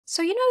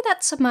So you know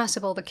that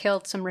submersible that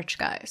killed some rich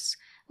guys?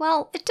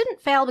 Well, it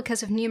didn't fail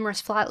because of numerous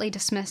flatly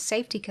dismissed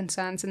safety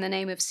concerns in the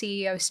name of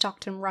CEO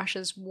Stockton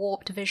Rush's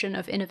warped vision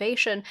of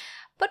innovation,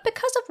 but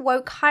because of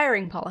woke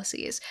hiring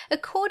policies,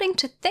 according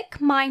to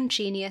thick mind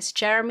genius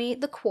Jeremy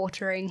the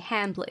Quartering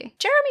Hambly.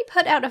 Jeremy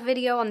put out a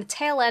video on the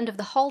tail end of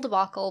the whole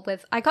debacle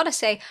with, I gotta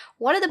say,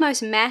 one of the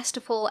most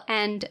masterful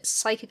and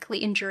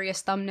psychically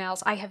injurious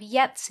thumbnails I have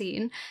yet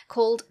seen,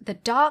 called The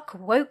Dark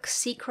Woke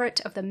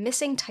Secret of the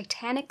Missing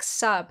Titanic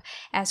Sub,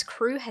 as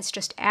crew has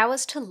just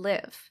hours to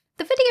live.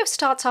 The video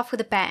starts off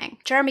with a bang.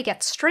 Jeremy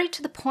gets straight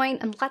to the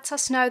point and lets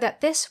us know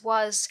that this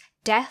was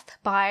death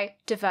by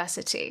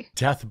diversity.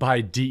 Death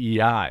by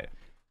DEI,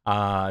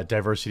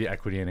 diversity,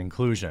 equity, and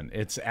inclusion.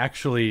 It's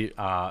actually,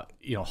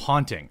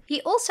 haunting.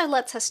 He also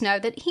lets us know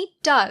that he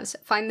does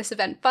find this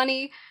event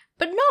funny,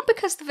 but not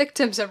because the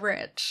victims are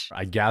rich.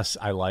 I guess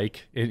I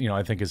like it,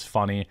 I think it's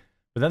funny.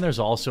 But then there's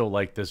also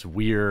like this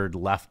weird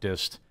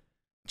leftist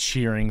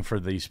cheering for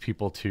these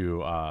people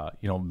to,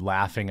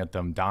 laughing at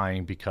them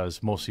dying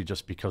mostly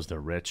just because they're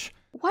rich.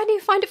 Why do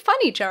you find it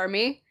funny,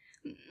 Jeremy?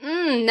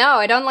 No,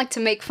 I don't like to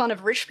make fun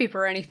of rich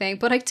people or anything,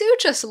 but I do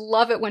just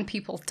love it when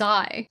people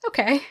die.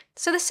 Okay.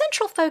 So the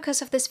central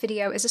focus of this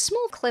video is a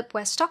small clip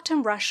where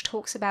Stockton Rush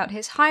talks about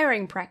his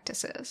hiring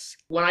practices.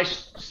 When I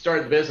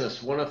started the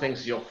business, one of the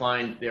things you'll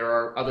find, there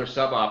are other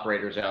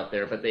sub-operators out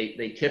there, but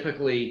they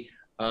typically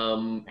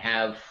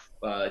have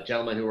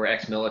gentlemen who are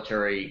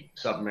ex-military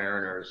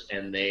submariners,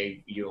 and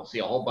you'll see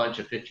a whole bunch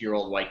of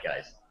 50-year-old white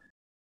guys.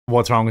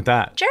 What's wrong with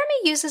that? Jeremy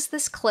uses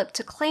this clip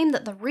to claim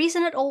that the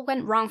reason it all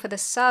went wrong for the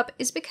sub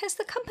is because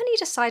the company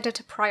decided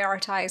to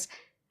prioritize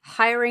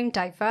hiring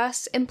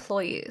diverse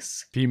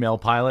employees. Female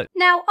pilot?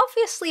 Now,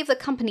 obviously, if the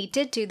company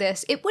did do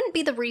this, it wouldn't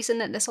be the reason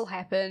that this all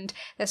happened.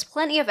 There's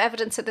plenty of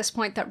evidence at this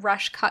point that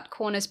Rush cut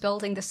corners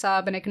building the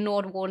sub and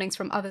ignored warnings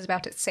from others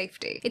about its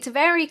safety. It's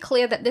very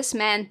clear that this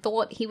man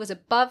thought he was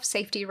above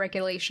safety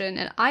regulation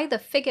and either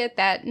figured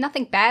that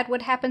nothing bad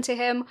would happen to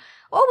him,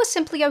 or was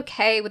simply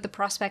okay with the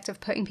prospect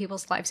of putting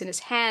people's lives in his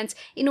hands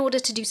in order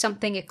to do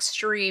something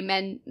extreme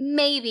and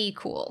maybe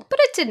cool. But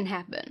it didn't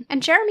happen.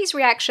 And Jeremy's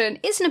reaction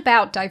isn't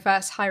about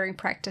diverse hiring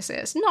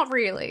practices, not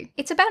really.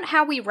 It's about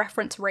how we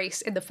reference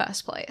race in the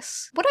first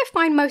place. What I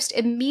find most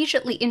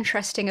immediately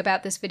interesting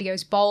about this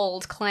video's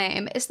bold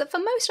claim is that for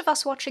most of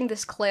us watching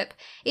this clip,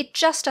 it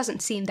just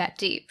doesn't seem that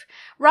deep.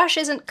 Rush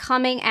isn't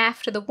coming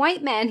after the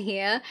white man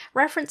here,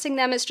 referencing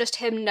them as just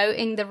him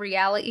noting the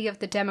reality of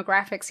the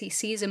demographics he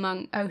sees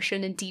among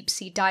ocean and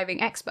deep-sea diving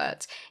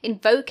experts,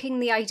 invoking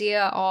the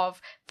idea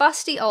of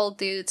fusty old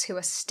dudes who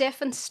are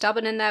stiff and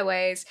stubborn in their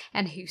ways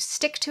and who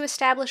stick to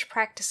established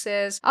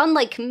practices,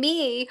 unlike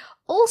me,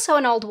 also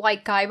an old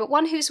white guy, but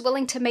one who's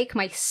willing to make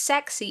my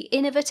sexy,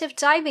 innovative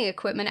diving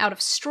equipment out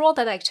of straw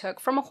that I took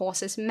from a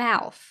horse's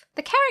mouth.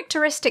 The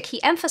characteristic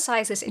he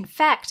emphasizes, in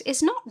fact,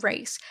 is not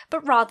race,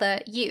 but rather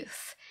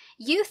youth.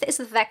 Youth is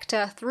the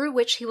vector through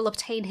which he will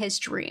obtain his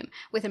dream,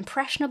 with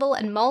impressionable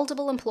and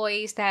moldable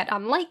employees that,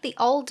 unlike the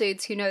old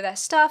dudes who know their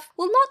stuff,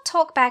 will not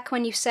talk back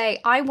when you say,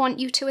 I want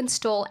you to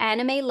install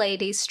anime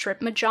ladies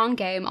strip mahjong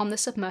game on the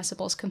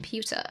submersible's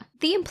computer.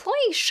 The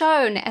employee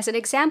shown as an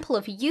example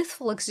of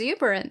youthful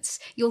exuberance,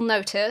 you'll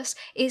notice,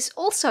 is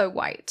also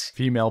white.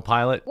 Female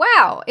pilot?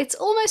 Wow, it's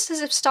almost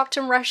as if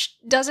Stockton Rush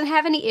doesn't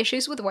have any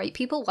issues with white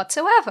people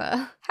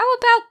whatsoever. How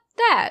about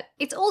that?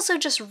 It's also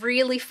just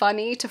really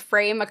funny to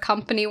frame a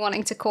company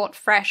wanting to court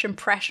fresh,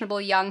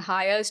 impressionable young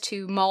hires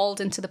to mold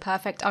into the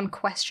perfect,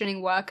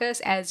 unquestioning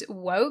workers as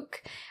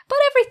woke. But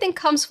everything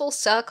comes full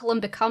circle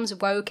and becomes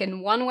woke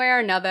in one way or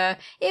another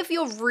if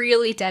you're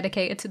really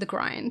dedicated to the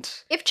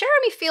grind. If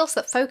Jeremy feels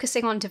that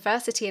focusing on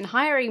diversity in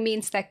hiring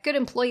means that good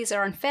employees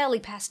are unfairly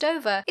passed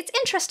over, it's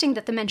interesting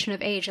that the mention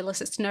of age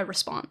elicits no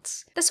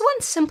response. There's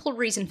one simple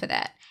reason for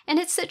that, and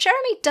it's that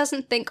Jeremy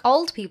doesn't think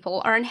old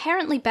people are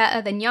inherently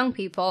better than young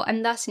people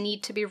and thus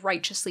need to be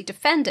righteously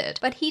defended,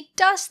 but he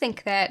does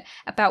think that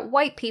about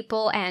white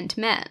people and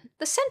men.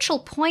 The central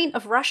point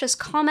of Rush's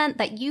comment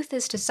that youth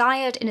is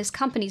desired in his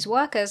company's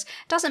workers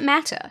doesn't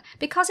matter,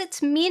 because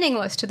it's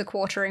meaningless to the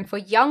Quartering for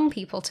young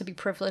people to be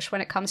privileged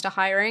when it comes to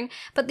hiring,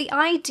 but the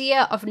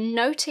idea of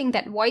noting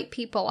that white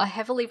people are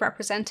heavily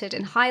represented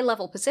in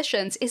high-level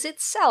positions is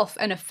itself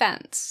an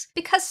offense,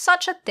 because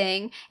such a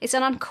thing is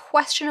an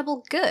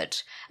unquestionable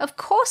good. Of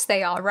course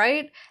they are,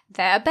 right?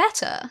 They're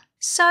better.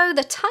 So,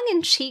 the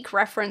tongue-in-cheek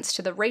reference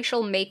to the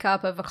racial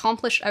makeup of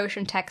accomplished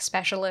ocean tech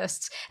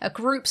specialists, a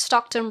group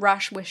Stockton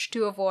Rush wished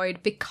to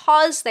avoid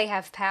because they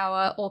have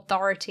power,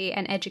 authority,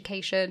 and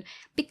education,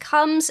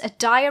 becomes a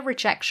dire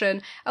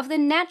rejection of the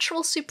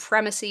natural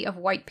supremacy of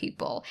white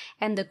people,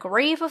 and the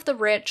grave of the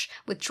rich,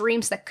 with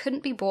dreams that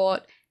couldn't be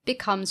bought,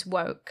 becomes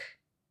woke.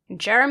 And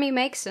Jeremy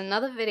makes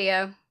another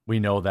video. We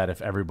know that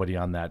if everybody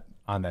on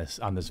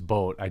this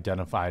boat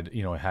identified,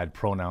 had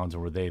pronouns or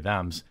were they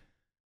thems,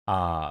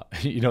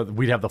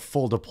 we'd have the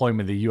full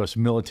deployment of the U.S.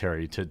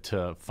 military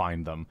to find them.